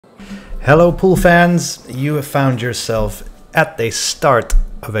Hello pool fans, you have found yourself at the start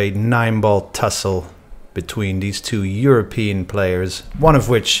of a 9-ball tussle between these two European players, one of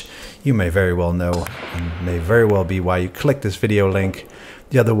which you may very well know and may very well be why you clicked this video link,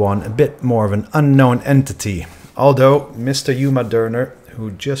 the other one a bit more of an unknown entity, although Mr. Yuma Dorner,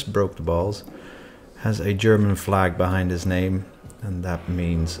 who just broke the balls, has a German flag behind his name, and that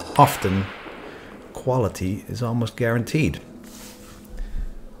means often quality is almost guaranteed.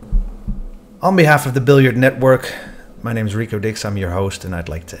 On behalf of the Billiard Network, my name is Rico Diks, I'm your host, and I'd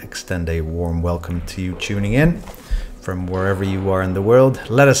like to extend a warm welcome to you tuning in from wherever you are in the world.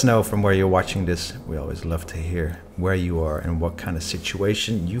 Let us know from where you're watching this. We always love to hear where you are and what kind of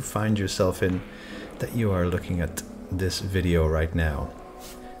situation you find yourself in that you are looking at this video right now.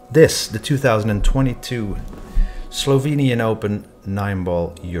 This, the 2022 Slovenian Open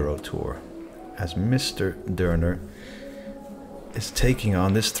 9-ball Eurotour, as Mr. Dorner is taking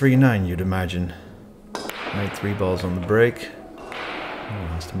on this 3-9, you'd imagine. Made 3 balls on the break. He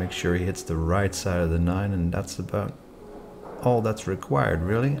has to make sure he hits the right side of the 9, and that's about all that's required,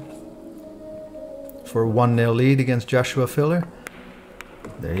 really. For a 1-0 lead against Joshua Filler.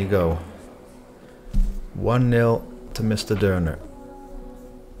 There you go. 1-0 to Mr. Dorner.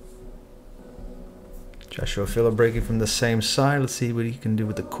 Joshua Filler breaking from the same side. Let's see what he can do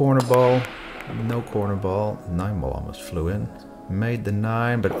with the corner ball. No corner ball. 9-ball almost flew in. Made the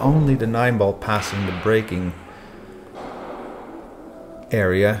 9, but only the 9-ball passing the breaking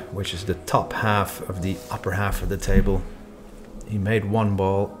area, which is the top half of the upper half of the table. He made 1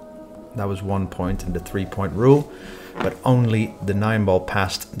 ball. That was 1 point in the 3-point rule, but only the 9-ball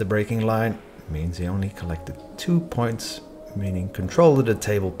passed the breaking line. Means he only collected 2 points, meaning control of the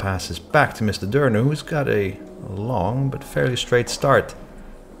table passes back to Mr. Dorner, who's got a long but fairly straight start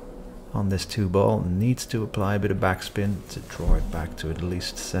on this 2-ball. Needs to apply a bit of backspin to draw it back to at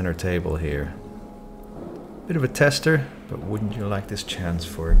least center table here. Bit of a tester, but wouldn't you like this chance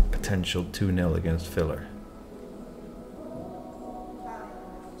for a potential 2-0 against Filler?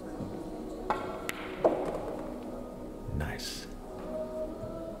 Nice.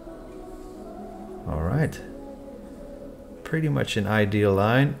 Alright. Pretty much an ideal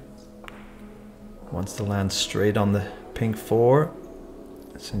line. Wants to land straight on the pink 4,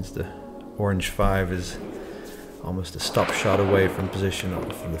 since the orange 5 is almost a stop shot away from position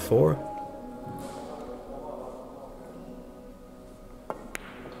from the 4.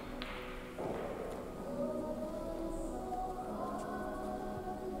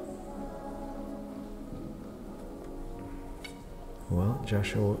 Well,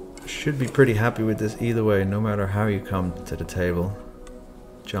 Joshua should be pretty happy with this either way, no matter how you come to the table.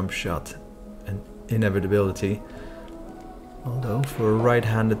 Jump shot and inevitability. Although for a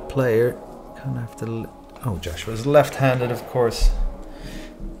right-handed player, kind of have to... Oh, Joshua's left-handed, of course.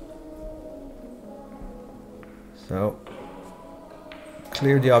 So,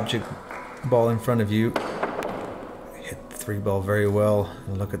 clear the object ball in front of you. Hit the 3-ball very well.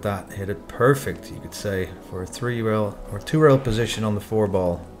 And look at that, hit it perfect, you could say, for a 3-rail or 2-rail position on the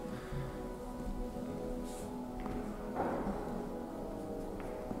 4-ball.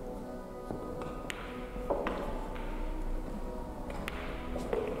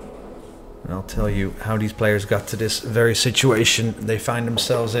 I'll tell you how these players got to this very situation they find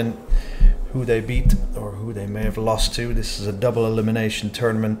themselves in, who they beat or who they may have lost to. This is a double elimination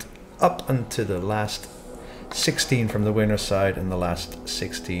tournament up until the last 16 from the winner's side and the last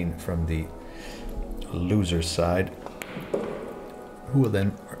 16 from the loser's side, who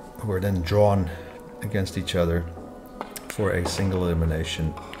are then drawn against each other for a single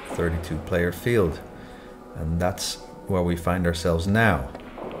elimination 32-player field. And that's where we find ourselves now.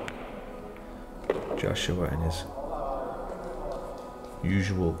 Joshua in his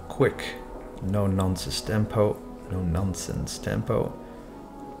usual quick, no-nonsense tempo,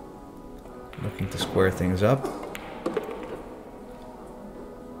 looking to square things up.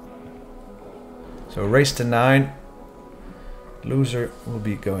 So race to 9, loser will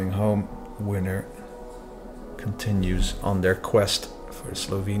be going home, winner continues on their quest for the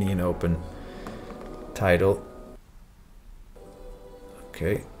Slovenian Open title.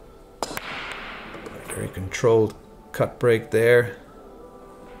 Okay. Very controlled cut break there.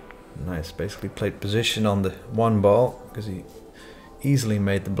 Nice, basically played position on the 1-ball because he easily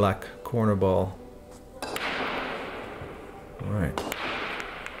made the black corner ball. Alright.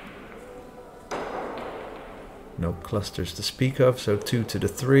 No clusters to speak of, so 2 to the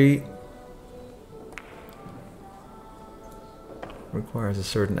 3. Requires a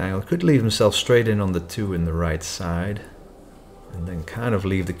certain angle. Could leave himself straight in on the 2 in the right side. And then kind of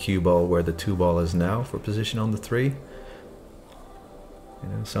leave the cue ball where the 2-ball is now for position on the 3. You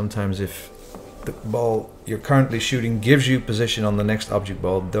know, sometimes if the ball you're currently shooting gives you position on the next object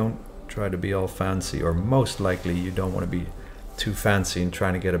ball, don't try to be all fancy, or most likely you don't want to be too fancy in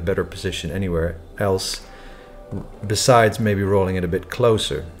trying to get a better position anywhere else besides maybe rolling it a bit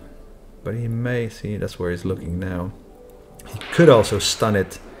closer. But he may, see, that's where he's looking now. He could also stun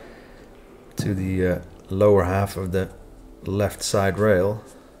it to the lower half of the left side rail,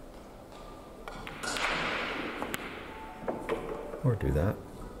 or do that.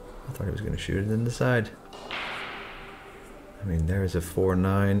 I thought he was going to shoot it in the side. I mean, there's a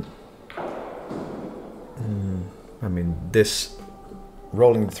 4-9. I mean, this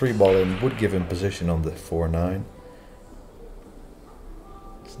rolling the 3 ball in would give him position on the 4-9.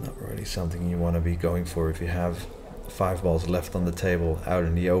 It's not really something you want to be going for if you have 5 balls left on the table out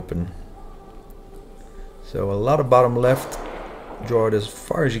in the open. So a lot of bottom left. Draw it as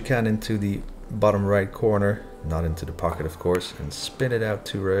far as you can into the bottom right corner, not into the pocket of course, and spin it out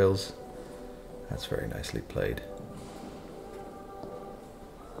 2 rails. That's very nicely played.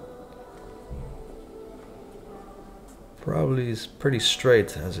 Probably is pretty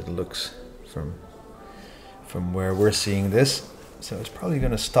straight as it looks from where we're seeing this. So it's probably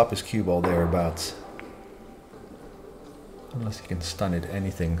going to stop his cue ball thereabouts. Unless he can stun it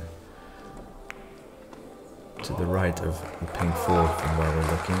anything to the right of the pink 4 from where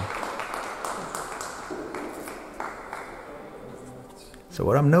we're looking. So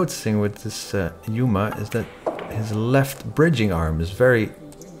what I'm noticing with this Yuma is that his left bridging arm is very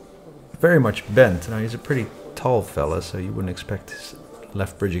much bent. Now he's a pretty tall fella, so you wouldn't expect his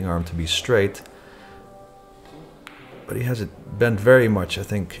left bridging arm to be straight. But he has it bent very much. I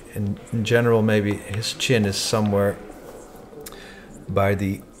think in general maybe his chin is somewhere by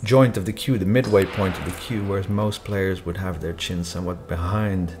the joint of the cue, the midway point of the cue, whereas most players would have their chin somewhat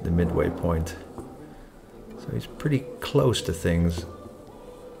behind the midway point. So he's pretty close to things.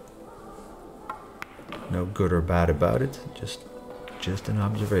 No good or bad about it, just an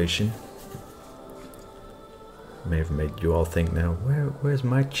observation. May have made you all think now, where's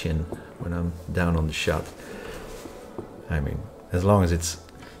my chin when I'm down on the shot? I mean, as long as it's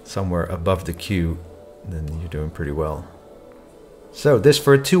somewhere above the cue, then you're doing pretty well. So this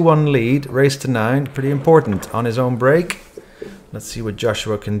for a 2-1 lead, race to 9, pretty important on his own break. Let's see what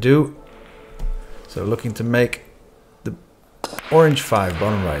Joshua can do. So looking to make the orange 5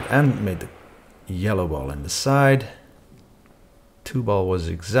 bottom right and made the yellow ball in the side. 2 ball was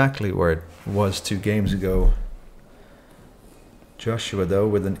exactly where it was 2 games ago. Joshua though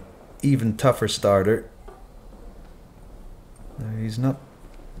with an even tougher starter. He's not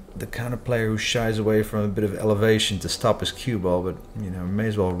the kind of player who shies away from a bit of elevation to stop his cue ball, but you know, may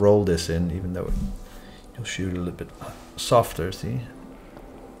as well roll this in, even though you'll shoot a little bit softer, see?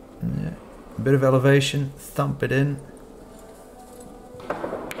 Yeah. A bit of elevation, thump it in.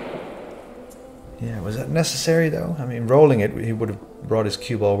 Yeah, was that necessary though? I mean, rolling it, he would have brought his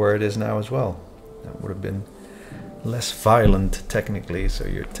cue ball where it is now as well. That would have been less violent technically, so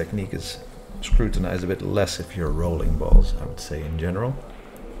your technique is scrutinized a bit less if you're rolling balls, I would say in general.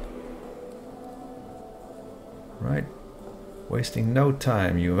 Right, wasting no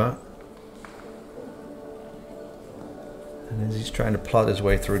time, Yuma. And as he's trying to plot his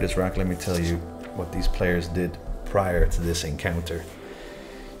way through this rack, let me tell you what these players did prior to this encounter.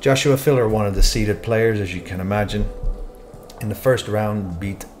 Joshua Filler, one of the seeded players, as you can imagine, in the first round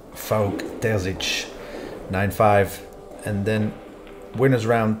beat Fauk Terzic 9-5, and then winners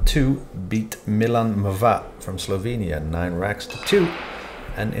round 2 beat Milan Mva from Slovenia 9 racks to 2,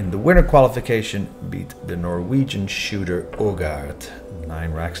 and in the winner qualification beat the Norwegian shooter Ågard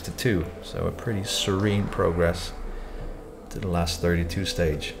 9 racks to 2. So a pretty serene progress to the last 32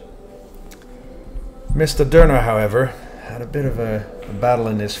 stage. Mr. Dorner, however, had a bit of a battle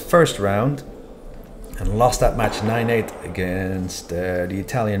in his first round and lost that match 9-8 against the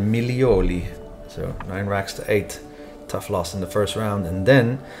Italian Milioli. So 9 racks to 8. Tough loss in the first round, and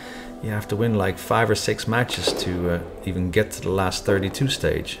then you have to win like 5 or 6 matches to even get to the last 32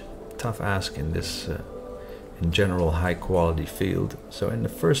 stage. Tough ask in this in general high quality field. So in the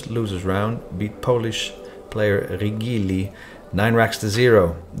first losers round beat Polish player Rigili 9 racks to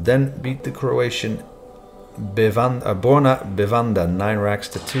 0, then beat the Croatian Borna Bevanda 9 racks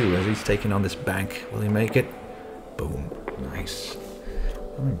to 2 as he's taking on this bank. Will he make it? Boom. Nice.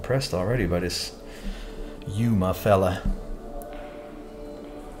 I'm impressed already by this Yuma fella.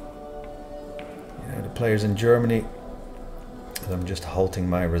 You know, the players in Germany, I'm just halting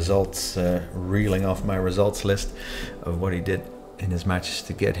my results, reeling off my results list of what he did in his matches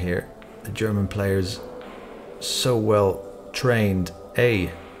to get here. The German players so well trained,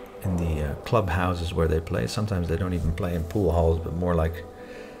 in the clubhouses where they play. Sometimes they don't even play in pool halls, but more like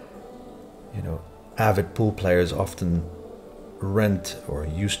you know, avid pool players often rent or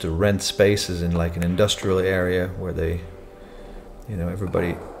used to rent spaces in like an industrial area where they, you know,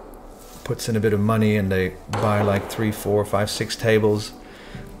 everybody puts in a bit of money and they buy like 3, 4, 5, 6 tables,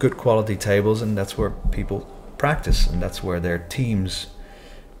 good quality tables, and that's where people practice, and that's where their teams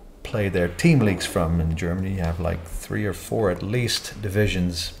play their team leagues from. In Germany you have like 3 or 4 at least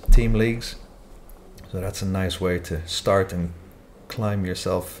divisions, team leagues, so that's a nice way to start and climb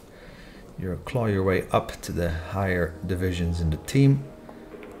yourself, claw your way up to the higher divisions in the team.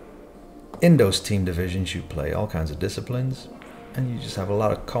 In those team divisions you play all kinds of disciplines, and you just have a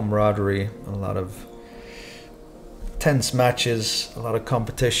lot of camaraderie, a lot of tense matches, a lot of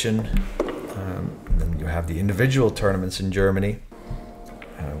competition. Then you have the individual tournaments in Germany,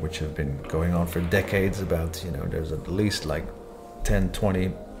 which have been going on for decades. About, you know, there's at least like 10,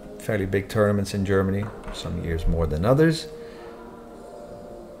 20 fairly big tournaments in Germany, some years more than others.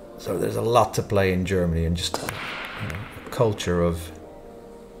 So there's a lot to play in Germany, and just, you know, a culture of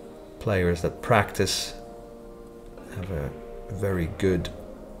players that practice, have a very good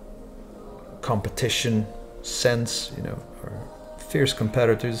competition sense, you know, are fierce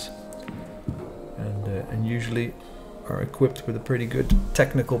competitors, and usually are equipped with a pretty good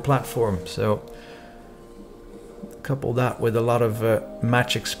technical platform. So couple that with a lot of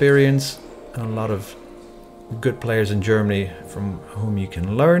match experience and a lot of good players in Germany from whom you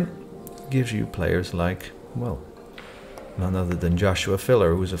can learn, gives you players like, well, none other than Joshua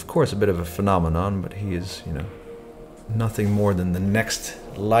Filler, who's of course a bit of a phenomenon, but he is, you know, nothing more than the next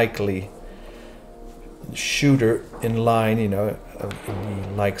likely shooter in line, you know, of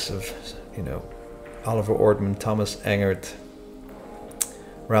the likes of, you know, Oliver Ortmann, Thomas Engert,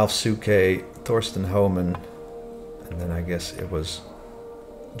 Ralph Souquet, Thorsten Homan, and then I guess it was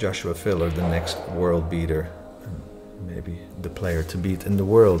Joshua Filler, the next world beater, and maybe the player to beat in the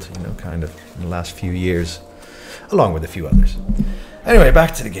world, you know, kind of in the last few years, along with a few others. Anyway,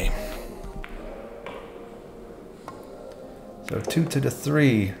 back to the game. So 2 to the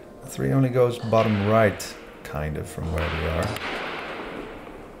 3. 3 only goes bottom right, kind of, from where we are.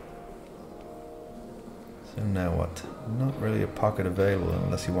 So now what? Not really a pocket available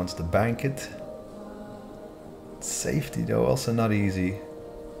unless he wants to bank it. Safety though, also not easy.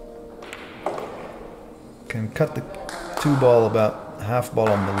 Can cut the 2 ball about half ball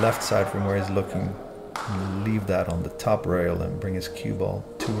on the left side from where he's looking, and leave that on the top rail and bring his cue ball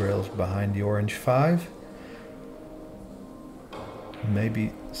 2 rails behind the orange 5.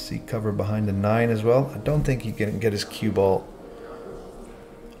 Maybe see cover behind the 9 as well. I don't think he can get his cue ball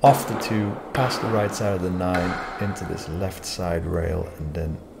off the 2, past the right side of the 9, into this left side rail, and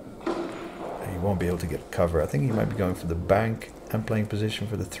then he won't be able to get cover. I think he might be going for the bank and playing position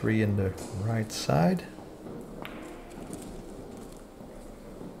for the 3 in the right side.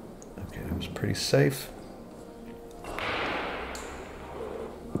 Okay, that was pretty safe.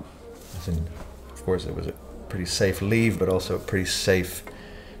 As in, of course, it was a pretty safe leave, but also a pretty safe,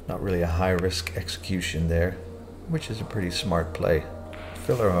 not really a high risk execution there, which is a pretty smart play.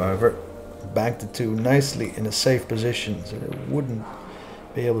 Filler, however, banked the 2 nicely in a safe position, so it wouldn't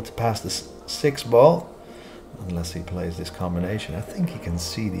be able to pass the 6 ball unless he plays this combination. I think he can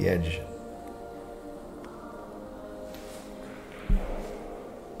see the edge.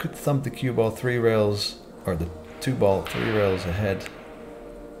 Could thump the cue ball 3 rails, or the 2 ball 3 rails ahead.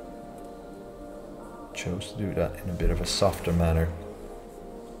 Chose to do that in a bit of a softer manner.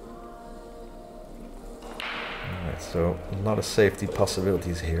 Alright, so a lot of safety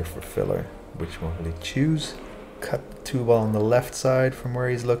possibilities here for Filler. Which one will he choose? Cut the 2 ball on the left side from where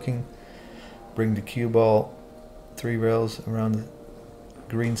he's looking. Bring the cue ball 3 rails around the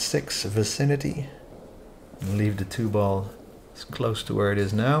green 6 vicinity. And leave the 2 ball as close to where it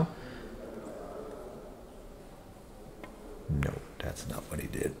is now. No, that's not what he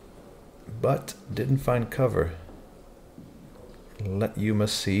did. But didn't find cover. Let Yuma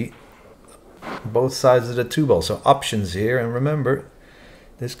see both sides of the 2 ball. So options here, and remember,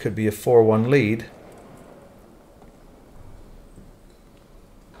 this could be a 4-1 lead.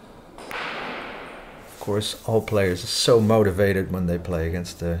 Of course, all players are so motivated when they play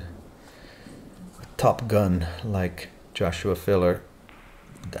against a top gun like Joshua Filler.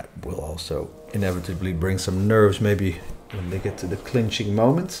 That will also inevitably bring some nerves, maybe when they get to the clinching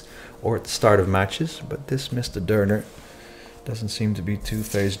moments or at the start of matches. But this Mr. Dorner doesn't seem to be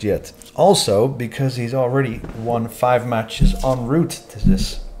two-faced yet. Also, because he's already won 5 matches en route to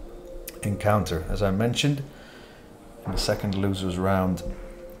this encounter. As I mentioned, in the second losers round,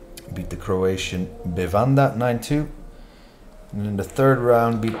 beat the Croatian Bevanda 9-2. And in the third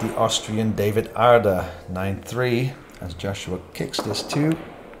round, beat the Austrian David Arda 9-3. As Joshua kicks this 2.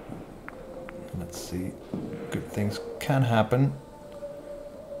 Let's see. Good things can happen.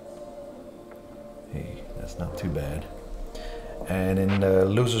 Hey, that's not too bad. And in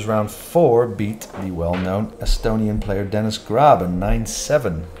losers round 4, beat the well-known Estonian player Dennis Graben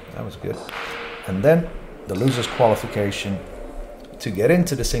 9-7. That was good. And then the losers qualification to get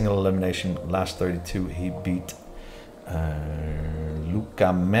into the single elimination last 32. He beat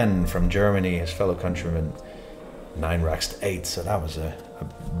Luca Men from Germany, his fellow countryman, 9 racks to 8. So that was a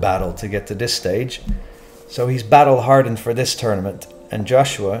battle to get to this stage. So he's battle hardened for this tournament. And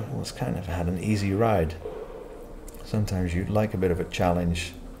Joshua was kind of had an easy ride. Sometimes you'd like a bit of a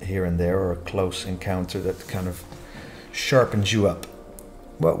challenge here and there, or a close encounter that kind of sharpens you up.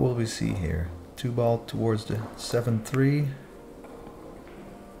 What will we see here? 2-ball towards the 7-3.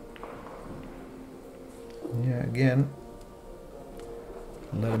 Yeah, again,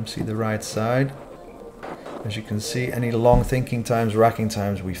 let him see the right side. As you can see, any long thinking times, racking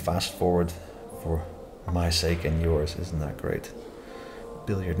times, we fast forward for my sake and yours. Isn't that great?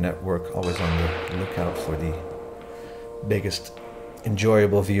 Billiard Network, always on the lookout for the biggest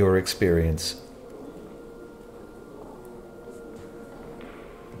enjoyable viewer experience.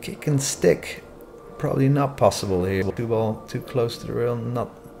 Kick and stick, probably not possible here. 2-ball too close to the rail,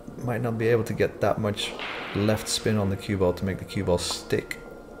 might not be able to get that much left spin on the cue ball to make the cue ball stick.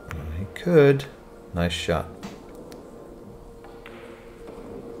 He could. Nice shot.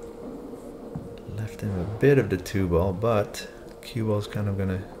 Left him a bit of the 2-ball, but cue ball's kind of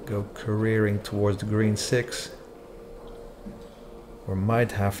gonna go careering towards the green 6. Or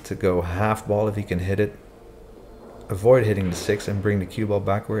might have to go half ball if he can hit it. Avoid hitting the 6 and bring the cue ball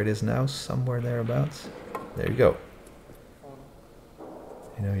back where it is now, somewhere thereabouts. There you go.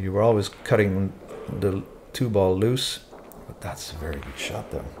 You know, you were always cutting the 2-ball loose, but that's a very good shot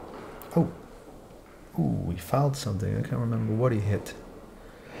though. Oh, ooh, he fouled something. I can't remember what he hit.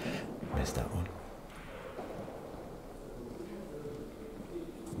 Missed that one.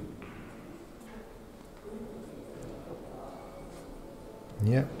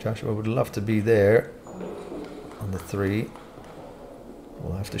 Yeah, Joshua would love to be there on the 3.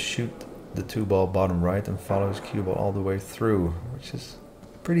 We'll have to shoot the 2-ball bottom right and follow his cue ball all the way through, which is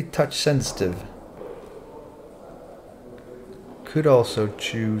pretty touch sensitive. Could also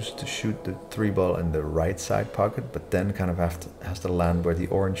choose to shoot the 3-ball in the right side pocket, but then kind of has to land where the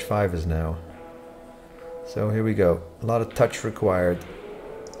orange 5 is now. So here we go. A lot of touch required.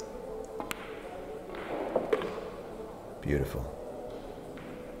 Beautiful.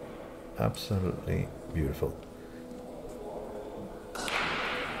 Absolutely beautiful.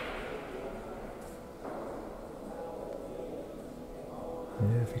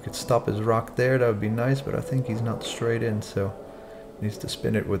 Yeah, if he could stop his rock there, that would be nice, but I think he's not straight in, so needs to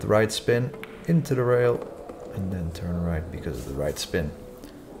spin it with right spin into the rail and then turn right because of the right spin.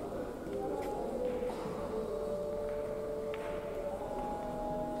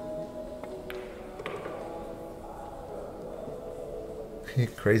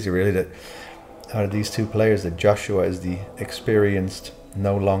 Crazy really that out of these two players that Joshua is the experienced,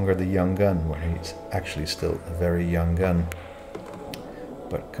 no longer the young gun, where he's actually still a very young gun.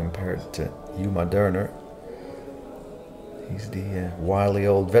 But compared to Yuma Dorner, he's the wily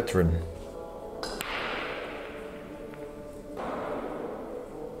old veteran.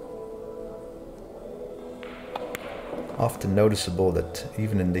 Often noticeable that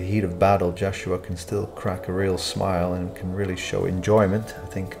even in the heat of battle, Joshua can still crack a real smile and can really show enjoyment. I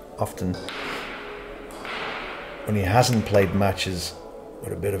think often when he hasn't played matches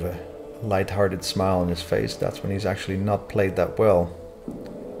with a bit of a light-hearted smile on his face, that's when he's actually not played that well.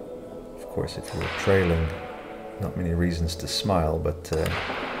 Of course, if you're trailing, not many reasons to smile, but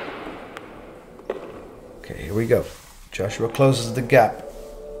okay, here we go. Joshua closes the gap.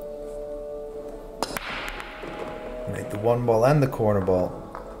 Made the 1-ball and the corner ball.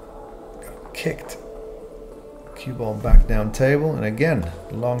 Got kicked. Cue ball back down table, and again,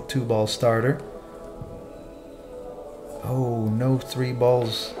 long 2-ball starter. Oh, no 3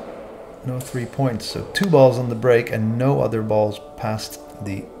 balls, no 3 points. So 2 balls on the break and no other balls past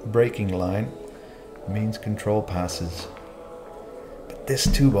the breaking line means control passes. But this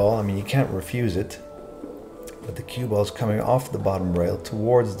 2-ball, I mean, you can't refuse it. But the cue ball's coming off the bottom rail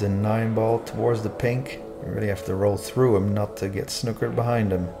towards the 9-ball, towards the pink. You really have to roll through him not to get snookered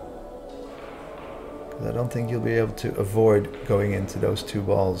behind him. Because I don't think you'll be able to avoid going into those 2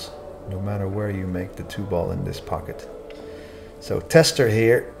 balls, no matter where you make the 2-ball in this pocket. So tester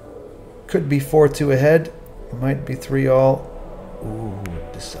here. Could be 4-2 ahead. Might be 3-all. Ooh,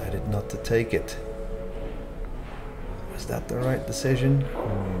 decided not to take it. Was that the right decision?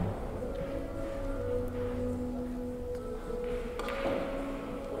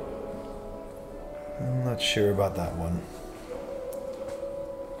 Not sure about that one.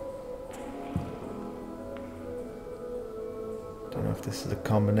 Don't know if this is a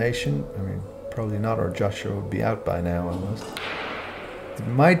combination. I mean, probably not, or Joshua would be out by now almost. It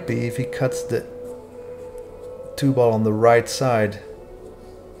might be if he cuts the 2-ball on the right side.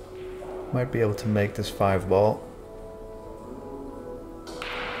 Might be able to make this 5-ball.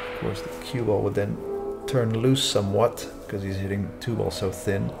 Of course, the cue ball would then turn loose somewhat because he's hitting 2-ball so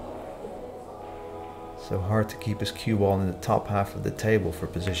thin. So hard to keep his cue ball in the top half of the table for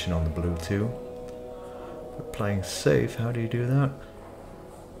position on the blue too. But playing safe, how do you do that?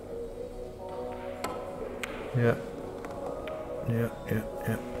 Yeah.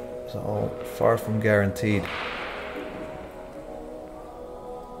 It's all far from guaranteed.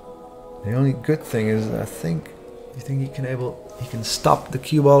 The only good thing is, I think, he can stop the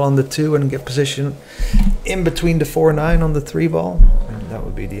cue ball on the 2 and get position in between the 4-9 on the 3-ball. And that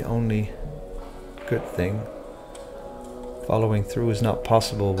would be the only good thing. Following through is not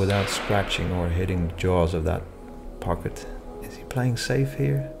possible without scratching or hitting the jaws of that pocket. Is he playing safe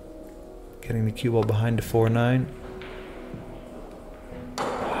here? Getting the cue ball behind the 4-9.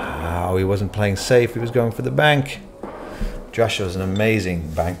 Wow, he wasn't playing safe, he was going for the bank. Joshua's an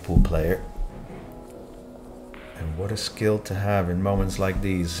amazing bank pool player. And what a skill to have in moments like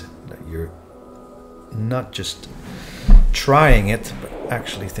these, that you're not just trying it, but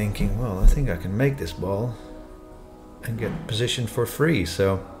actually thinking, well, I think I can make this ball and get positioned for free.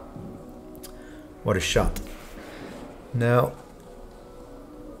 So what a shot. Now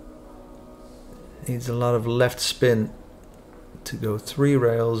needs a lot of left spin to go 3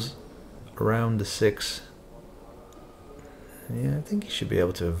 rails around the 6. Yeah, I think he should be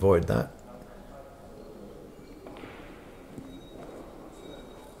able to avoid that.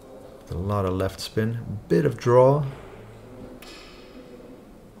 A lot of left spin, a bit of draw.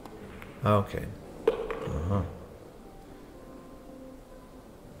 Okay.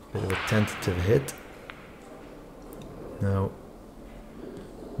 Bit of a tentative hit. Now,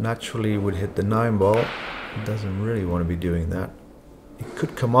 naturally would hit the 9-ball. Doesn't really want to be doing that. He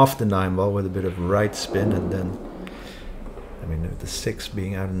could come off the 9-ball with a bit of right spin, and then, I mean, the 6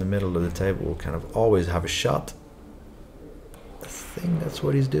 being out in the middle of the table will kind of always have a shot. I think that's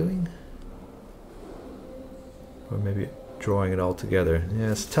what he's doing. Or maybe drawing it all together.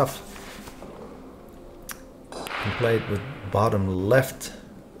 Yeah, it's tough. He played with bottom left.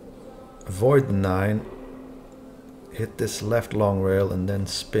 Avoid the 9. Hit this left long rail and then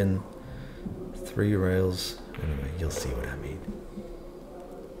spin 3 rails. Anyway, you'll see what I mean.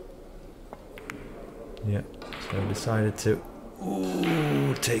 Yeah, so I decided to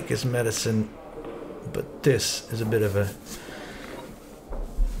take his medicine. But this is a bit of a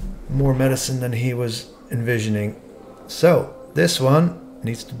more medicine than he was envisioning. So this one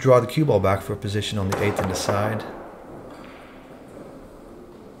needs to draw the cue ball back for a position on the 8 in the side.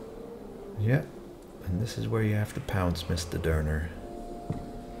 Yeah, and this is where you have to pounce, Mr. Dorner.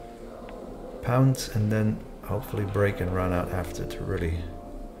 Pounce and then hopefully break and run out after to really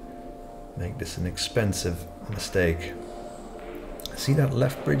make this an expensive mistake. See that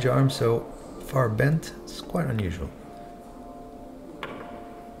left bridge arm so far bent? It's quite unusual.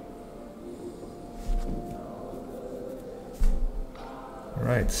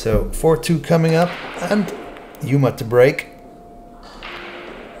 Alright, so 4-2 coming up and Yuma to break.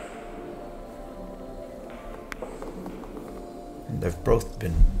 And they've both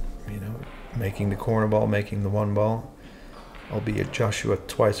been, you know, making the corner ball, making the 1-ball. Albeit Joshua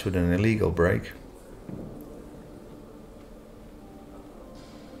twice with an illegal break.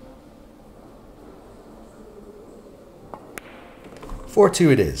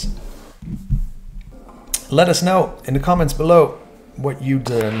 (4-2) it is. Let us know in the comments below what you'd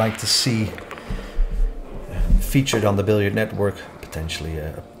like to see featured on the Billiard Network. Potentially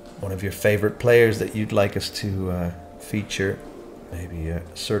one of your favorite players that you'd like us to feature. Maybe a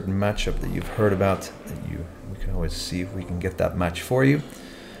certain matchup that you've heard about that we can always see if we can get that match for you.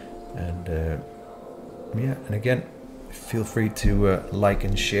 And yeah, and again, feel free to like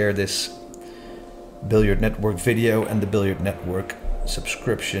and share this Billiard Network video, and the Billiard Network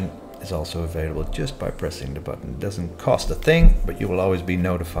subscription is also available just by pressing the button. It doesn't cost a thing, but you will always be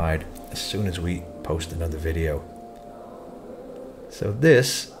notified as soon as we post another video. So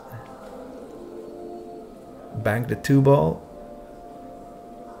this banked the 2-ball,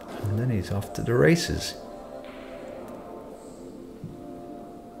 and then he's off to the races.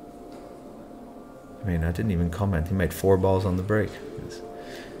 I mean, I didn't even comment. He made 4 balls on the break. It's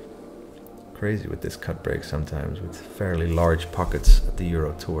crazy with this cut break sometimes, with fairly large pockets at the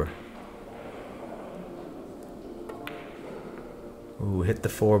Eurotour. Ooh, hit the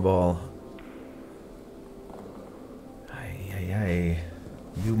 4-ball.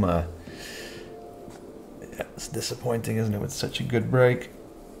 Yuma. Yeah, it's disappointing, isn't it, with such a good break.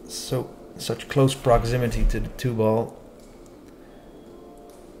 Such close proximity to the 2-ball.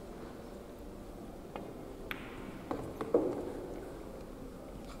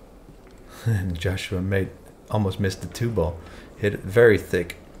 And Joshua almost missed the 2-ball. Hit it very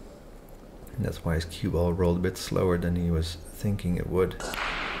thick. And that's why his cue ball rolled a bit slower than he was thinking it would.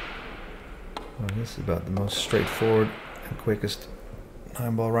 Well, this is about the most straightforward and quickest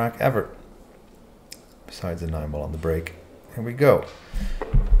 9-ball rack ever. Besides the 9-ball on the break. Here we go.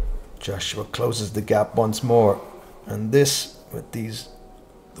 Joshua closes the gap once more. And this, with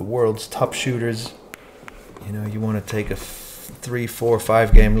the world's top shooters, you know, you want to take a 3, 4,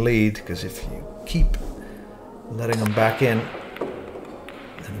 5 game lead, because if you keep letting them back in,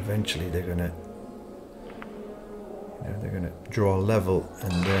 then eventually they're gonna draw level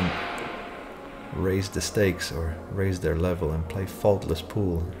and then raise the stakes or raise their level and play faultless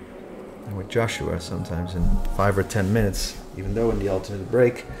pool. And with Joshua, sometimes in 5 or 10 minutes, even though in the alternate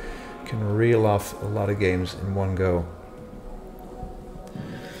break, can reel off a lot of games in one go.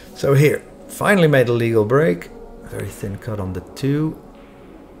 So here, finally made a legal break. Very thin cut on the 2.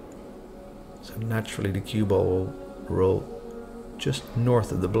 So naturally the cue ball will roll just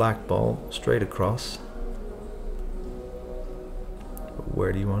north of the black ball, straight across. But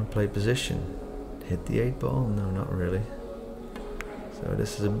where do you want to play position? Hit the 8-ball? No, not really. So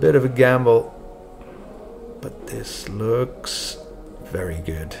this is a bit of a gamble, but this looks very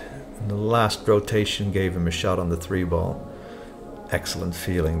good. And the last rotation gave him a shot on the 3-ball. Excellent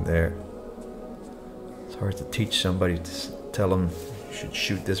feeling there. It's hard to teach somebody to tell them you should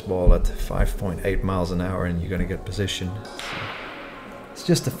shoot this ball at 5.8 miles an hour and you're going to get position. It's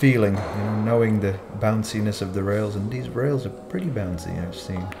just a feeling, you know, knowing the bounciness of the rails, and these rails are pretty bouncy, I've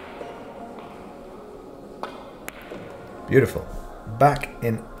seen. Beautiful. Back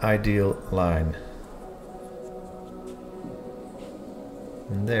in ideal line.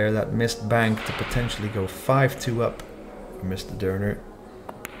 And there, that missed bank to potentially go 5-2 up for Mr. Dorner.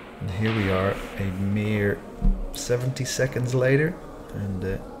 And here we are, a mere 70 seconds later, and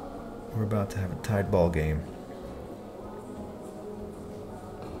we're about to have a tight ball game.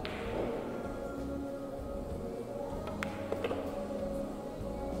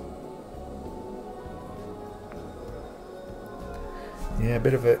 Yeah, a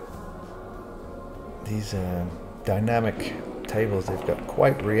bit of these dynamic tables, they've got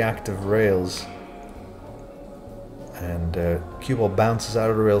quite reactive rails. And cue ball bounces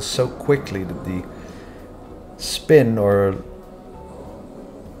out of the rails so quickly that the spin or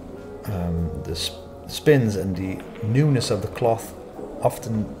the spins and the newness of the cloth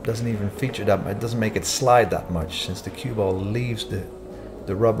often doesn't even feature that much. It doesn't make it slide that much, since the cue ball leaves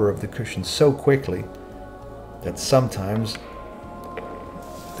the rubber of the cushion so quickly that sometimes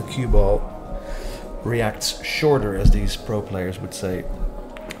the cue ball reacts shorter, as these pro players would say,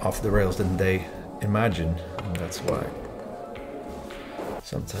 off the rails than they imagine. And that's why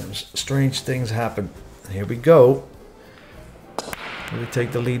sometimes strange things happen. Here we go. We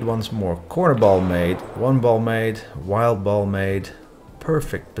take the lead once more. Corner ball made, 1-ball made, wild ball made.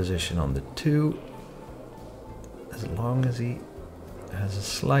 Perfect position on the 2. As long as he has a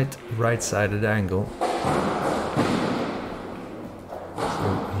slight right-sided angle,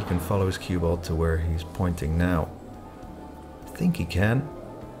 so he can follow his cue ball to where he's pointing now. I think he can.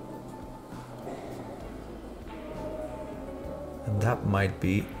 And that might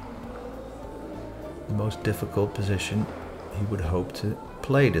be the most difficult position he would hope to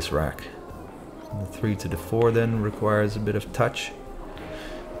play this rack. And the 3 to the 4 then requires a bit of touch.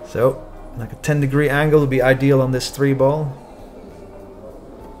 So, like a 10-degree angle would be ideal on this 3-ball.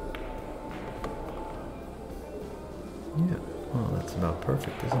 Yeah, well, that's about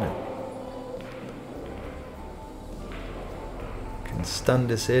perfect, isn't it? Can stun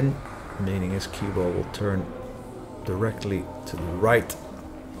this in, meaning his cue ball will turn directly to the right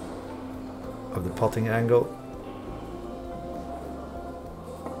of the potting angle.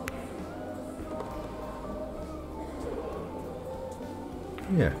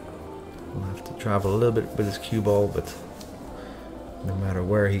 Yeah, we'll have to travel a little bit with his cue ball, but no matter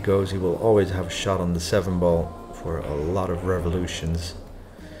where he goes, he will always have a shot on the 7-ball for a lot of revolutions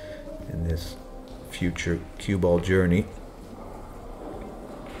in this future cue ball journey.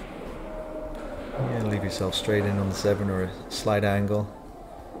 Yeah, leave yourself straight in on the 7 or a slight angle.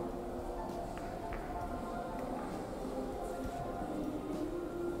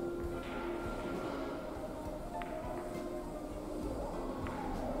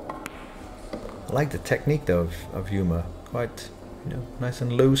 I like the technique though of Yuma. Quite, you know, nice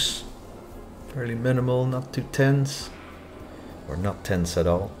and loose, fairly minimal, not too tense. or not tense at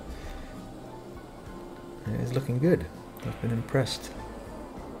all. And he's looking good. I've been impressed.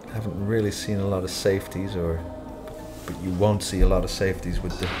 I haven't really seen a lot of safeties, but you won't see a lot of safeties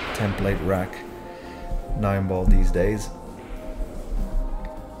with the template rack 9-ball these days.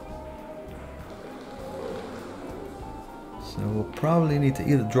 So we'll probably need to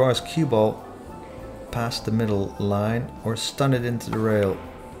either draw his cue ball past the middle line or stun it into the rail.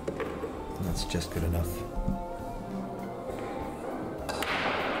 And that's just good enough.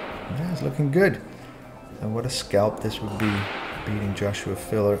 Yeah, it's looking good. And what a scalp this would be, beating Joshua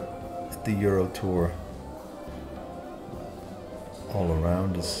Filler at the Eurotour. All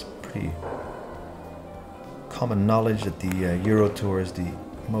around is pretty common knowledge that the Eurotour is the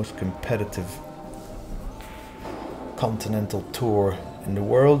most competitive continental tour in the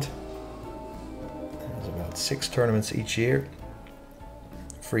world. There's about 6 tournaments each year,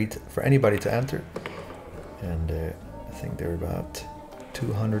 free for anybody to enter, and I think they're about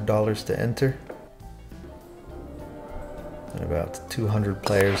 $200 to enter, and about 200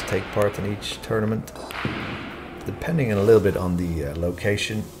 players take part in each tournament, depending a little bit on the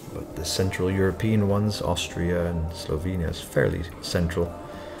location. But the Central European ones, Austria and Slovenia, is fairly central,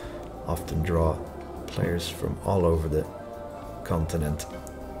 often draw players from all over the continent.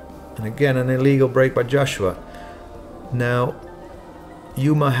 And again, an illegal break by Joshua. Now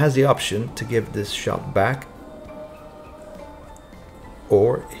Yuma has the option to give this shot back,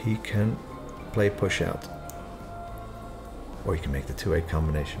 or he can play push out, or he can make the 2-8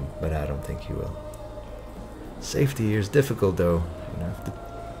 combination, but I don't think he will. Safety here is difficult though. You know,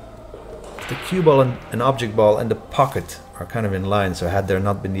 if the cue ball and object ball and the pocket are kind of in line, so had there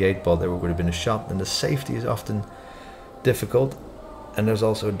not been the 8-ball, there would have been a shot, and the safety is often difficult. And there's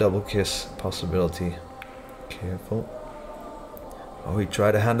also a double kiss possibility. Careful. Oh, he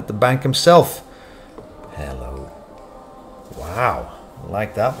tried to hand it the bank himself. Hello. Wow, I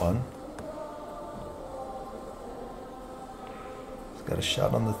like that one. He's got a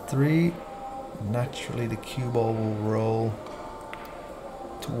shot on the 3. Naturally the cue ball will roll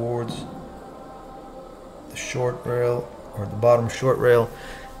towards the short rail, or the bottom short rail,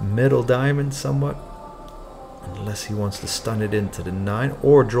 middle diamond somewhat, unless he wants to stun it into the 9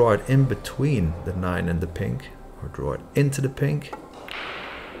 or draw it in between the 9 and the pink, or draw it into the pink.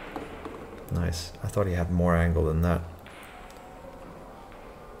 Nice. I thought he had more angle than that.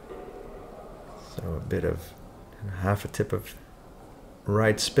 So a bit of half a tip of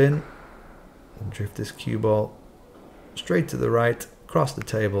right spin, and drift this cue ball straight to the right, across the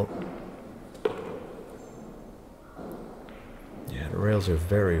table. Yeah, the rails are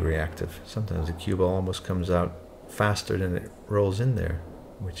very reactive. Sometimes the cue ball almost comes out faster than it rolls in there,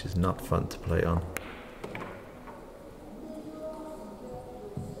 which is not fun to play on.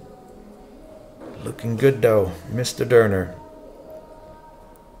 Looking good though, Mr. Dorner.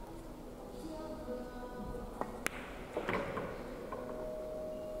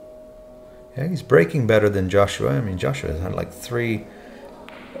 Yeah, he's breaking better than Joshua. I mean, Joshua has had like three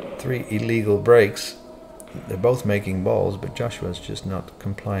illegal breaks. They're both making balls, but Joshua's just not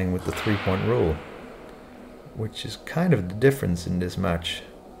complying with the 3-point rule, which is kind of the difference in this match.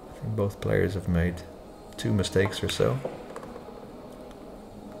 I think both players have made 2 mistakes or so.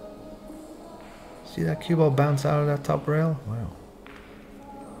 See that cue ball bounce out of that top rail? Wow.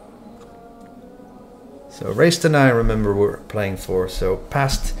 So race to 9, remember, we're playing for. So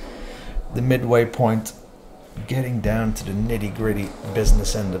past the midway point, getting down to the nitty-gritty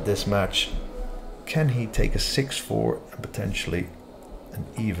business end of this match. Can he take a 6-4 and potentially an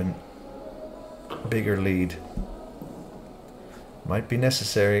even bigger lead? Might be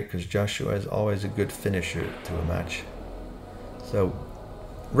necessary, because Joshua is always a good finisher to a match. So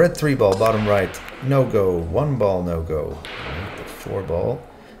red 3-ball, bottom right, no go. 1-ball, no go. The 4-ball,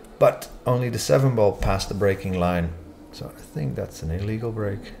 but only the 7-ball past the breaking line. So I think that's an illegal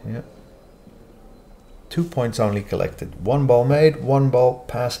break. Yeah. 2 points only collected. 1 ball made, 1 ball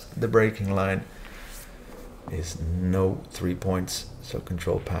past the breaking line is no 3 points. So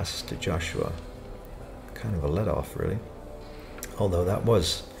control passes to Joshua. Kind of a let off, really. Although that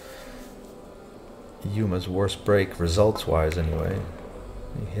was Yuma's worst break, results wise anyway.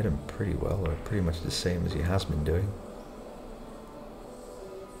 He hit him pretty well, or pretty much the same as he has been doing.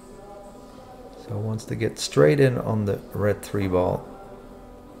 So wants to get straight in on the red 3-ball.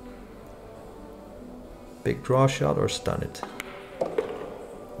 Big draw shot or stun it.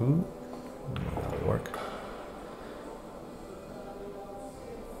 Ooh, that'll work.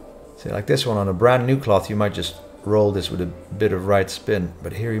 See, like this one on a brand new cloth, you might just roll this with a bit of right spin,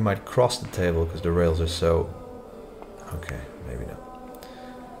 but here you might cross the table because the rails are so... Okay, maybe not.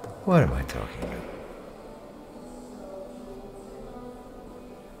 What am I talking about?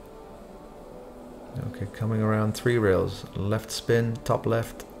 Okay, coming around 3 rails. Left spin, top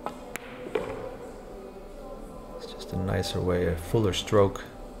left. It's just a nicer way, a fuller stroke,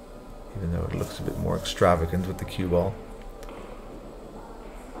 even though it looks a bit more extravagant with the cue ball.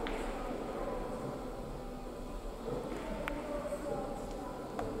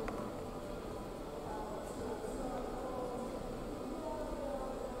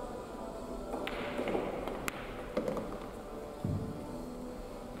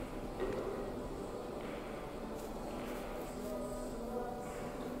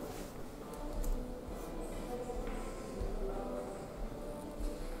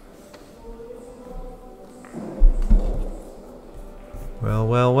 Well,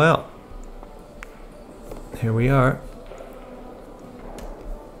 well, well. Here we are.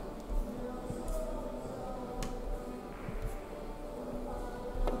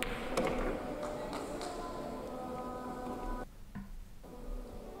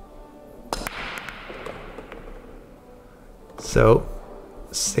 So,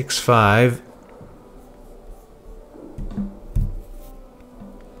 6-5.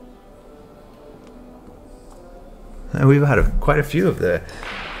 And we've had quite a few of the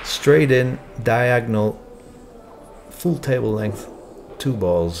straight in, diagonal, full table length 2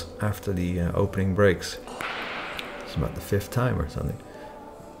 balls after the opening breaks. It's about the 5th time or something.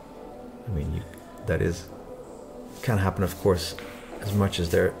 I mean, that is, can happen, of course,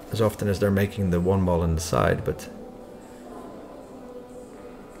 as often as they're making the 1 ball in the side, but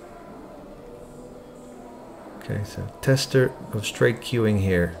okay, so tester of straight cueing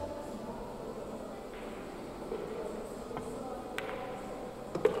here.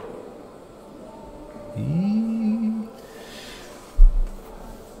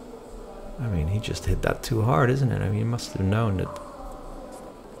 I mean, he just hit that too hard, isn't it? I mean, he must have known that.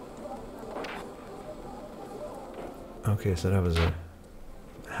 Okay, so that was a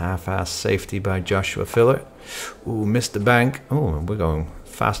half-ass safety by Joshua Filler. Ooh, missed the bank. Oh, we're going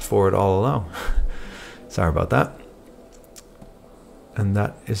fast forward all along. Sorry about that. And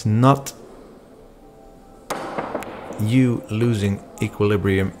that is not you losing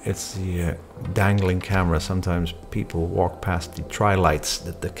equilibrium, it's the dangling camera. Sometimes people walk past the tri-lights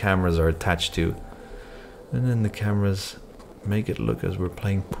that the cameras are attached to, and then the cameras make it look as we're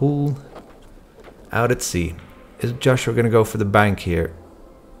playing pool out at sea. Is Joshua going to go for the bank here?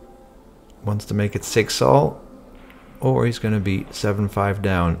 Wants to make it 6-all, or he's going to be 7-5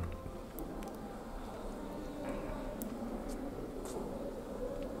 down.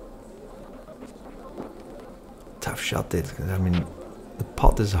 Tough shot, I mean, the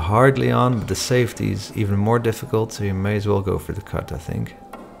pot is hardly on, but the safety is even more difficult, so you may as well go for the cut, I think.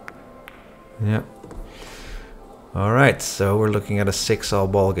 Yeah. Alright, so we're looking at a 6-all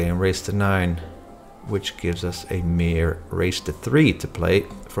ball game, race to 9, which gives us a mere race to 3 to play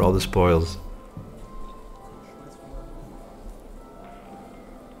for all the spoils.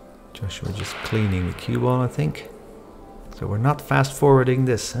 Joshua just cleaning the cue ball, I think. So we're not fast forwarding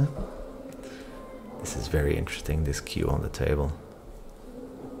this, huh? This is very interesting, this cue on the table.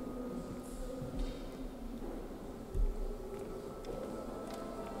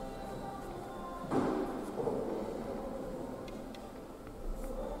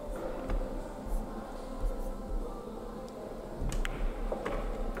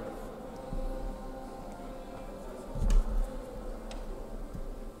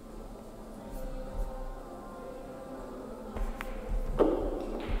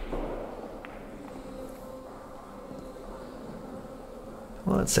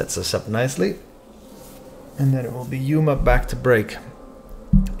 Well, it sets us up nicely. And then it will be Yuma back to break.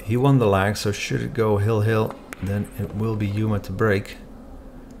 He won the lag, so should it go hill-hill, then it will be Yuma to break.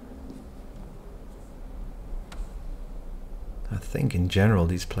 I think in general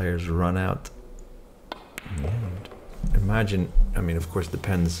these players run out. And imagine, I mean, of course it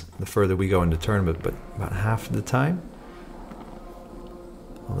depends the further we go in the tournament, but about half of the time.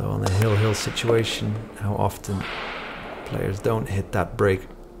 Although on the hill-hill situation, how often players don't hit that break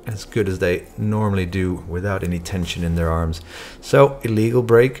as good as they normally do without any tension in their arms. So, illegal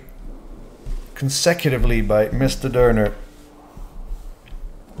break consecutively by Mr. Dorner.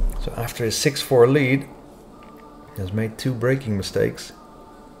 So after his 6-4 lead, he has made 2 breaking mistakes.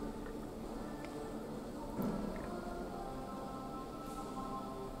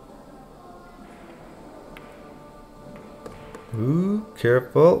 Ooh,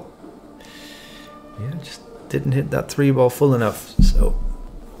 careful. Yeah, just didn't hit that 3-ball full enough, so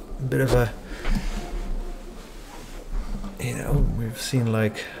a bit of a, you know, we've seen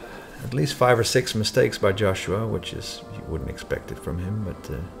like at least 5 or 6 mistakes by Joshua, which is, you wouldn't expect it from him,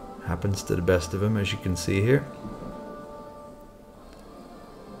 but happens to the best of them, as you can see here.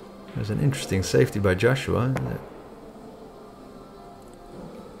 There's an interesting safety by Joshua.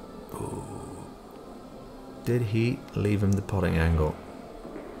 Ooh. Did he leave him the potting angle?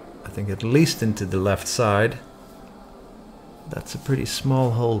 I think at least into the left side. That's a pretty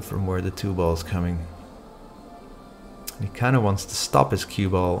small hole from where the 2-ball's coming. He kind of wants to stop his cue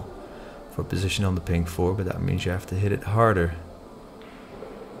ball for position on the pink 4, but that means you have to hit it harder.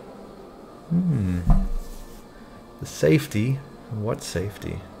 The safety. What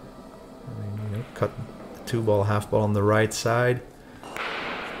safety? I mean, you know, cut the 2-ball, half-ball on the right side.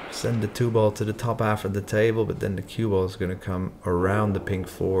 Send the 2-ball to the top half of the table, but then the cue ball is going to come around the pink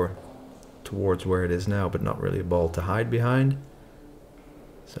 4 towards where it is now, but not really a ball to hide behind.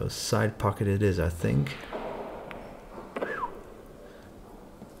 So side pocket it is, I think.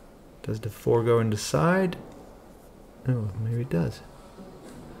 Does the 4 go in the side? Oh, maybe it does.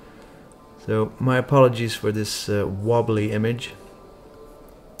 So my apologies for this wobbly image.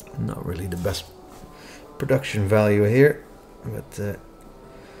 Not really the best production value here, but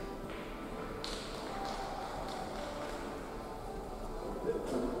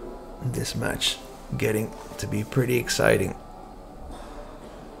this match getting to be pretty exciting.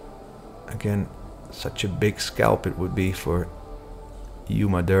 Again, such a big scalp it would be for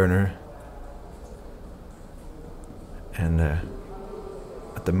Yuma Dorner, and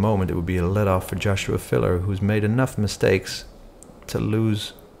at the moment it would be a let off for Joshua Filler, who's made enough mistakes to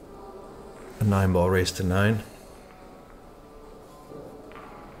lose a 9-ball race to 9.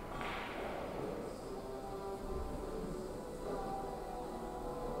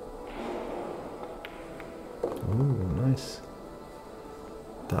 Ooh, nice.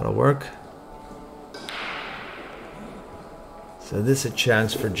 That'll work. So this is a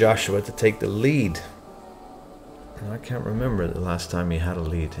chance for Joshua to take the lead. And I can't remember the last time he had a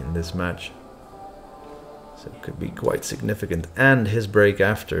lead in this match. So it could be quite significant. And his break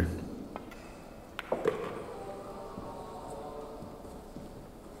after.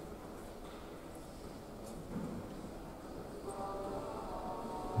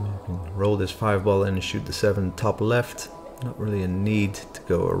 You can roll this 5-ball in and shoot the 7 top left. Not really a need to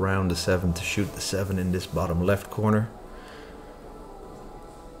go around the 7 to shoot the 7 in this bottom left corner.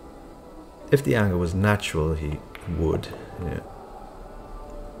 If the angle was natural, he would. Yeah.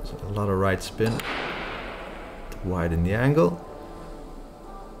 So a lot of right spin to widen the angle.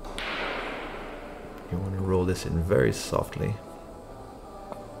 You want to roll this in very softly,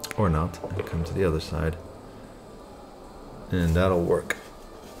 or not, and come to the other side, and that'll work.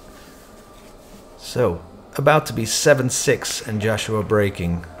 So about to be 7-6 and Joshua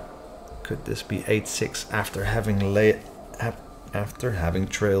breaking. Could this be 8-6 after having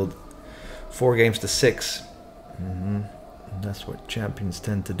trailed 4 games to 6? That's what champions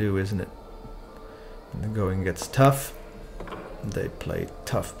tend to do, isn't it? When the going gets tough, they play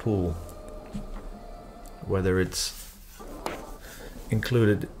tough pool. Whether it's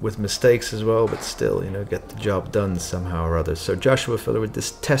included with mistakes as well, but still, you know, get the job done somehow or other. So Joshua Filler with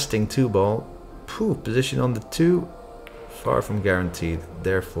this testing 2-ball. Position on the 2, far from guaranteed,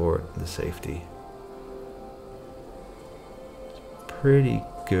 therefore the safety. Pretty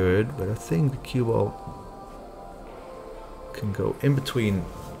good, but I think the cue ball can go in between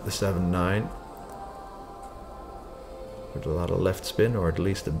the 7-9 with a lot of left spin, or at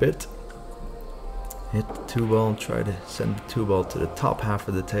least a bit. Hit the 2-ball and try to send the 2-ball to the top half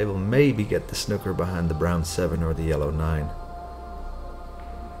of the table, maybe get the snooker behind the brown 7 or the yellow 9.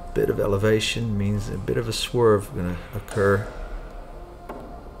 Bit of elevation means a bit of a swerve gonna occur.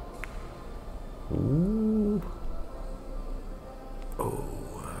 Ooh. Oh,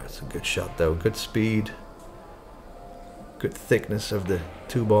 that's a good shot though. Good speed. Good thickness of the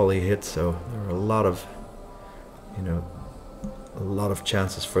 2-ball he hit, so there are a lot of, you know, a lot of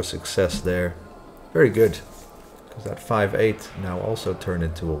chances for success there. Very good. Because that 5-8 now also turned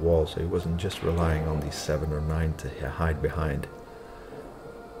into a wall, so he wasn't just relying on these 7 or 9 to hide behind.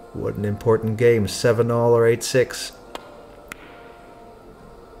 What an important game, 7-all or 8-6.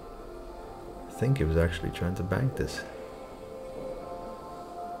 I think he was actually trying to bank this.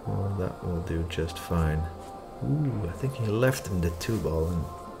 Well, that will do just fine. Ooh, I think he left him the 2-ball in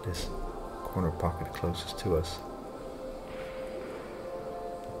this corner pocket closest to us.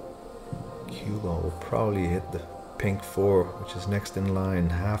 Cue ball will probably hit the pink 4, which is next in line,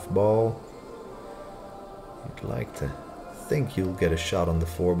 half ball. You'd like to think you'll get a shot on the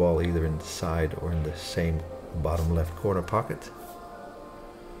 4-ball either in the side or in the same bottom left corner pocket.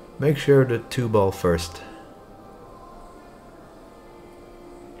 Make sure the 2-ball first.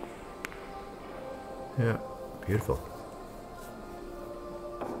 Yeah, beautiful.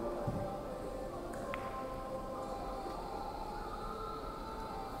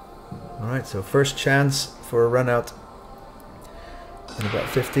 Alright, so first chance for a run out in about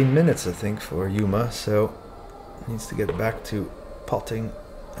 15 minutes, I think, for Yuma. So needs to get back to potting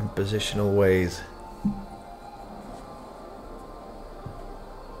and positional ways.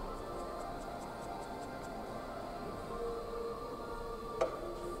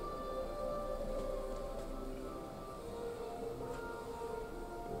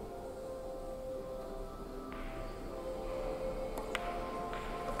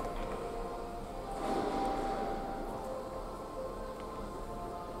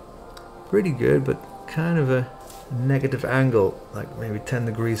 Pretty good, but kind of a negative angle, like maybe 10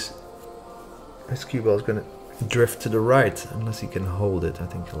 degrees. This cue ball is going to drift to the right, unless he can hold it. I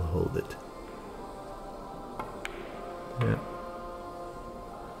think he'll hold it. Yeah.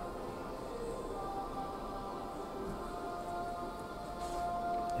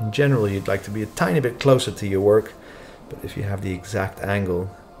 In general, you'd like to be a tiny bit closer to your work, but if you have the exact angle,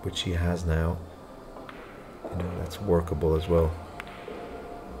 which he has now, you know, that's workable as well.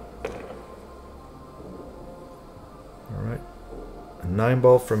 Alright, a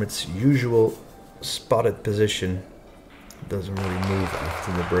 9-ball from its usual spotted position. It doesn't really move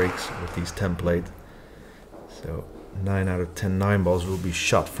after the breaks with these template. So 9 out of 10 9-balls will be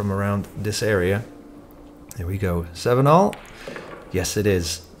shot from around this area. There we go, 7-all. Yes, it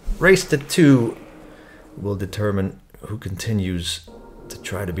is. Race to 2 will determine who continues to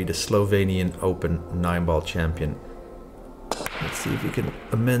try to be the Slovenian Open 9-ball champion. Let's see if we can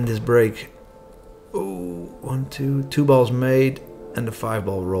amend this break. Oh, 1, 2, 2 balls made, and the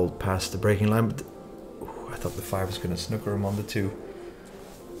 5-ball rolled past the breaking line. But I thought the 5 was going to snooker him on the 2.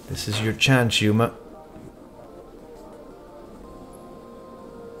 This is your chance, Yuma.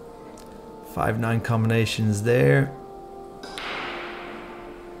 5-9 combinations there.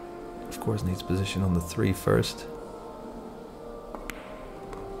 Of course, needs position on the 3 first.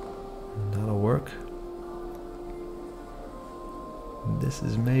 And that'll work. This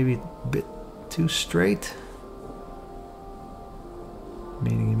is maybe a bit too straight,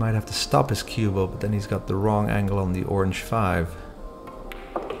 meaning he might have to stop his cue ball, but then he's got the wrong angle on the orange 5.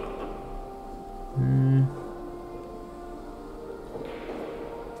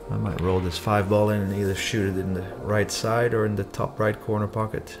 I might roll this 5-ball in and either shoot it in the right side or in the top right corner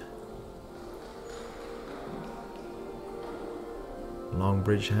pocket. Long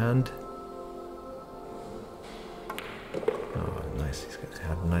bridge hand. Oh, nice. He's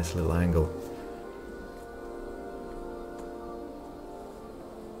had a nice little angle.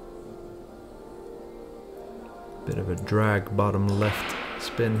 Bit of a drag bottom left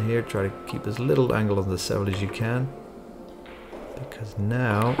spin here. Try to keep as little angle on the 7 as you can. Because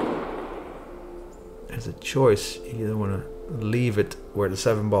now there's a choice. You either want to leave it where the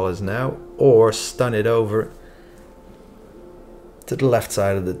 7-ball is now or stun it over to the left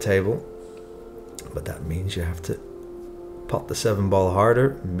side of the table. But that means you have to pot the 7-ball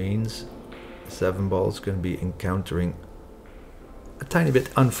harder. It means the 7-ball is going to be encountering a tiny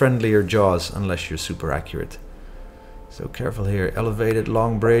bit unfriendlier jaws unless you're super accurate. So careful here. Elevated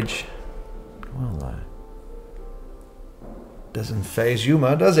long bridge. Well, doesn't phase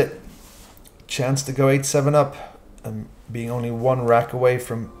Yuma, does it? Chance to go 8-7 up and being only 1 rack away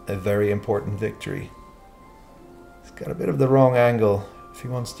from a very important victory. He's got a bit of the wrong angle. If he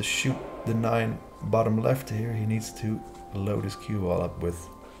wants to shoot the 9 bottom left here, he needs to load his cue ball up with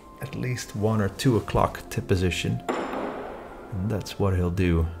at least 1 or 2 o'clock tip position. And that's what he'll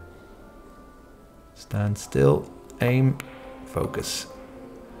do. Stand still, aim, focus.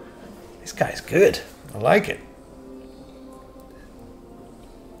 This guy's good. I like it.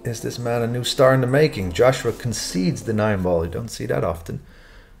 Is this man a new star in the making? Joshua concedes the 9-ball. You don't see that often.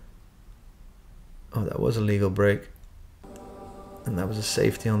 Oh, that was a legal break. And that was a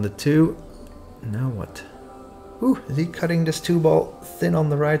safety on the 2. Now what? Ooh, is he cutting this 2-ball thin on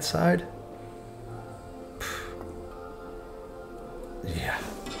the right side? Yeah.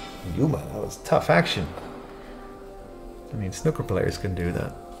 Yuma, that was tough action. I mean, snooker players can do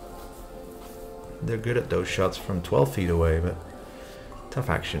that. They're good at those shots from 12 feet away, but tough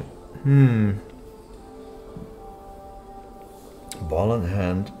action. Ball in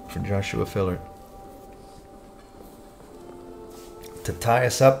hand for Joshua Filler to tie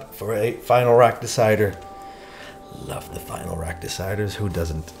us up for a final rack decider. Love the final rack deciders, who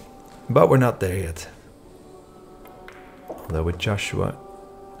doesn't? But we're not there yet. Although with Joshua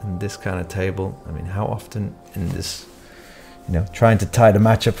and this kind of table, I mean, how often in this, you know, trying to tie the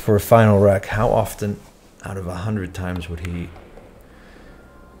matchup for a final rack, how often out of 100 times would he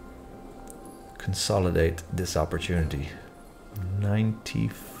consolidate this opportunity?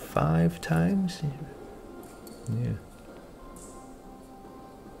 95 times? Yeah.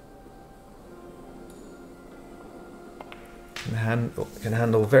 Can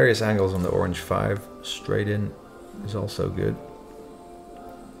handle various angles on the orange 5. Straight in is also good.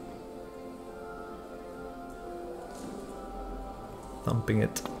 Thumping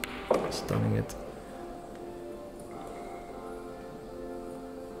it, stunning it.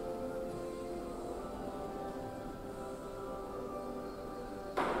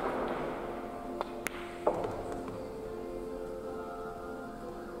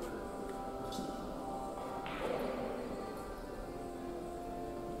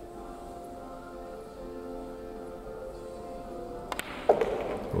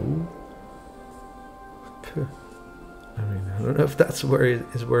 I don't know if that's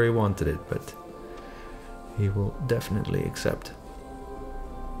where he wanted it, but he will definitely accept.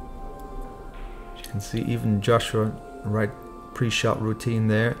 As you can see, even Joshua, right pre-shot routine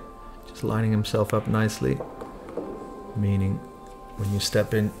there, just lining himself up nicely. Meaning, when you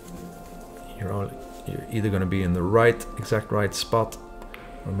step in, you're either going to be in the exact right spot,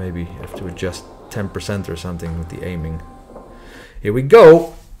 or maybe you have to adjust 10% or something with the aiming. Here we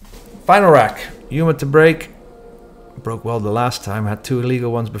go. Final rack. Yuma to break. Broke well the last time. Had 2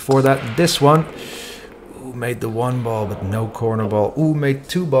 illegal ones before that. This one, ooh, made the 1 ball but no corner ball. Ooh, made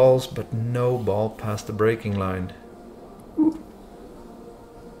 2 balls but no ball past the breaking line. Ooh.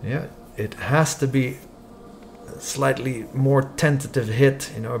 Yeah, it has to be a slightly more tentative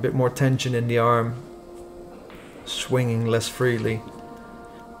hit. You know, a bit more tension in the arm. Swinging less freely.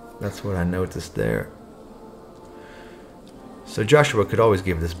 That's what I noticed there. So Joshua could always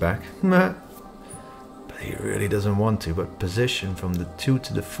give this back. But he really doesn't want to. But position from the 2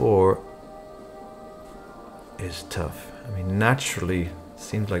 to the 4 is tough. I mean, naturally, it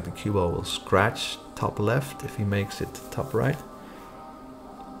seems like the cue ball will scratch top left if he makes it top right.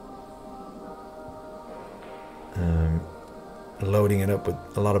 Loading it up with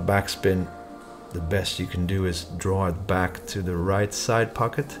a lot of backspin, the best you can do is draw it back to the right side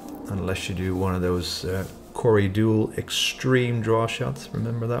pocket, unless you do one of those Corey Dual extreme draw shots.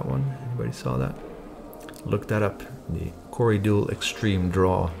 Remember that one? Anybody saw that? Look that up. The Corey Dual extreme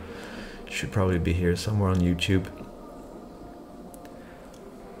draw should probably be here somewhere on YouTube.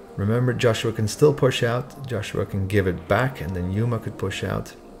 Remember, Joshua can still push out. Joshua can give it back, and then Yuma could push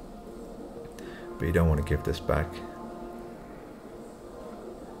out. But you don't want to give this back.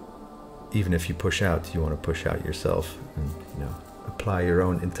 Even if you push out, you want to push out yourself and, you know, apply your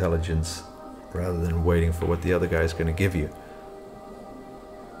own intelligence rather than waiting for what the other guy is going to give you.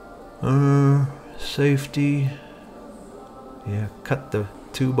 Safety. Yeah, cut the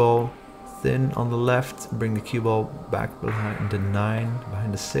 2 ball thin on the left. Bring the cue ball back behind the 9,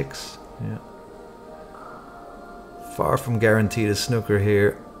 behind the 6. Yeah. Far from guaranteed a snooker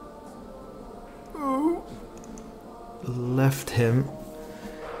here. Ooh. Left him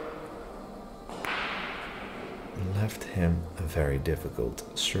a very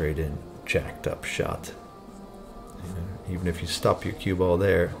difficult straight in jacked up shot. You know, even if you stop your cue ball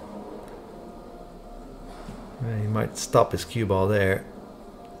there, he might stop his cue ball there,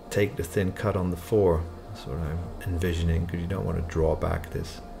 take the thin cut on the 4. That's what I'm envisioning, because you don't want to draw back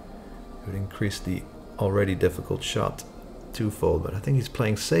this. It would increase the already difficult shot twofold, but I think he's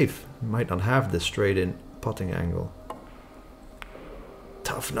playing safe. He might not have this straight in potting angle.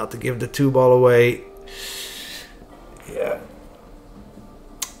 Tough not to give the 2 ball away. Yeah.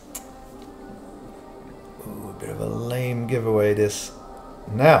 Ooh, a bit of a lame giveaway this.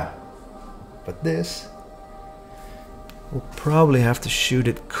 Now, but this, we'll probably have to shoot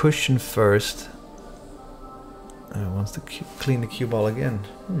it cushion first. Wants to clean the cue ball again.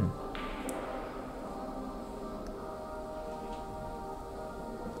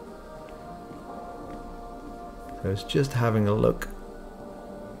 So I was just having a look.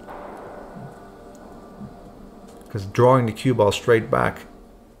 Because drawing the cue ball straight back,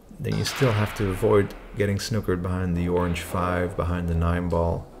 then you still have to avoid getting snookered behind the orange 5, behind the 9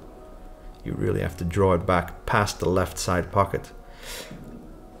 ball. You really have to draw it back past the left side pocket.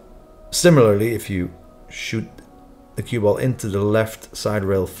 Similarly, if you shoot the cue ball into the left side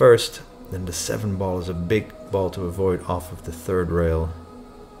rail first, then the 7 ball is a big ball to avoid off of the 3rd rail.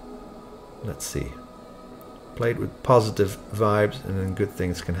 Let's see. Played with positive vibes, and then good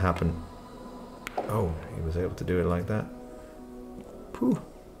things can happen. Oh, he was able to do it like that. Phew.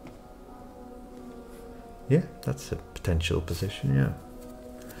 Yeah, that's a potential position, yeah.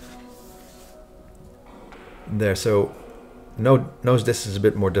 There, so knows this is a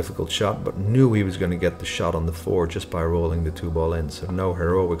bit more difficult shot, but knew he was going to get the shot on the 4 just by rolling the 2 ball in. So no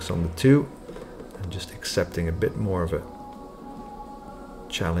heroics on the 2, and just accepting a bit more of a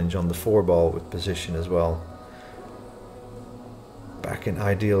challenge on the 4 ball with position as well. Back in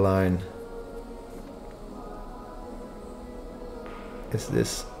ideal line. is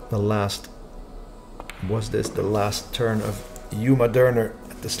this the last, was this the last turn of Yuma Dorner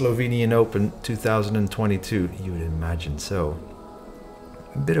at the Slovenian Open 2022? You would imagine so.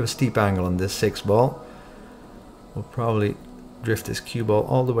 A bit of a steep angle on this 6 ball. We'll probably drift this cue ball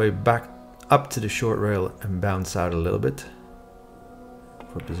all the way back up to the short rail and bounce out a little bit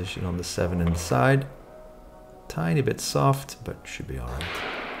for position on the 7 in the side. Tiny bit soft, but should be alright.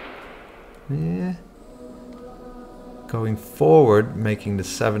 Yeah. Going forward, making the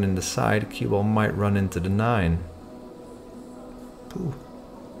 7 in the side, cue ball might run into the 9. Ooh.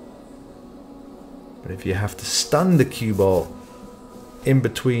 But if you have to stun the cue ball in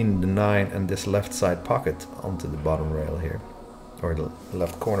between the 9 and this left side pocket onto the bottom rail here, or the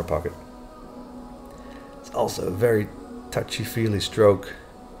left corner pocket, it's also a very touchy-feely stroke.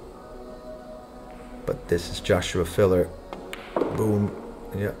 But this is Joshua Filler. Boom.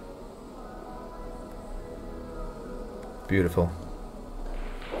 Yeah. Beautiful.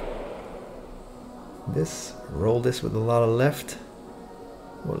 Roll this with a lot of left.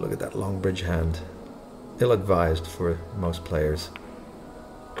 Oh, look at that long bridge hand. Ill-advised for most players.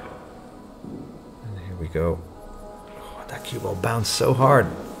 And here we go. Oh, that cue ball bounced so hard.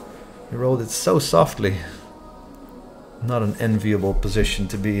 He rolled it so softly. Not an enviable position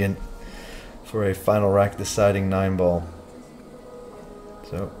to be in for a final rack deciding 9 ball.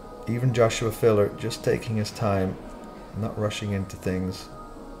 So even Joshua Filler just taking his time, not rushing into things,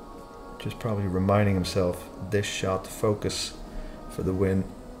 just probably reminding himself this shot, focus for the win.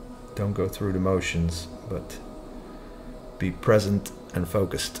 Don't go through the motions, but be present and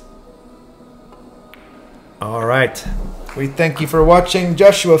focused. All right, we thank you for watching.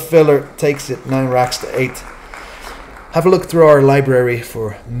 Joshua Filler takes it 9 racks to 8. Have a look through our library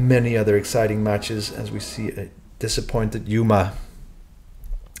for many other exciting matches as we see a disappointed Yuma.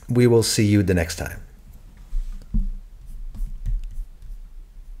 We will see you the next time.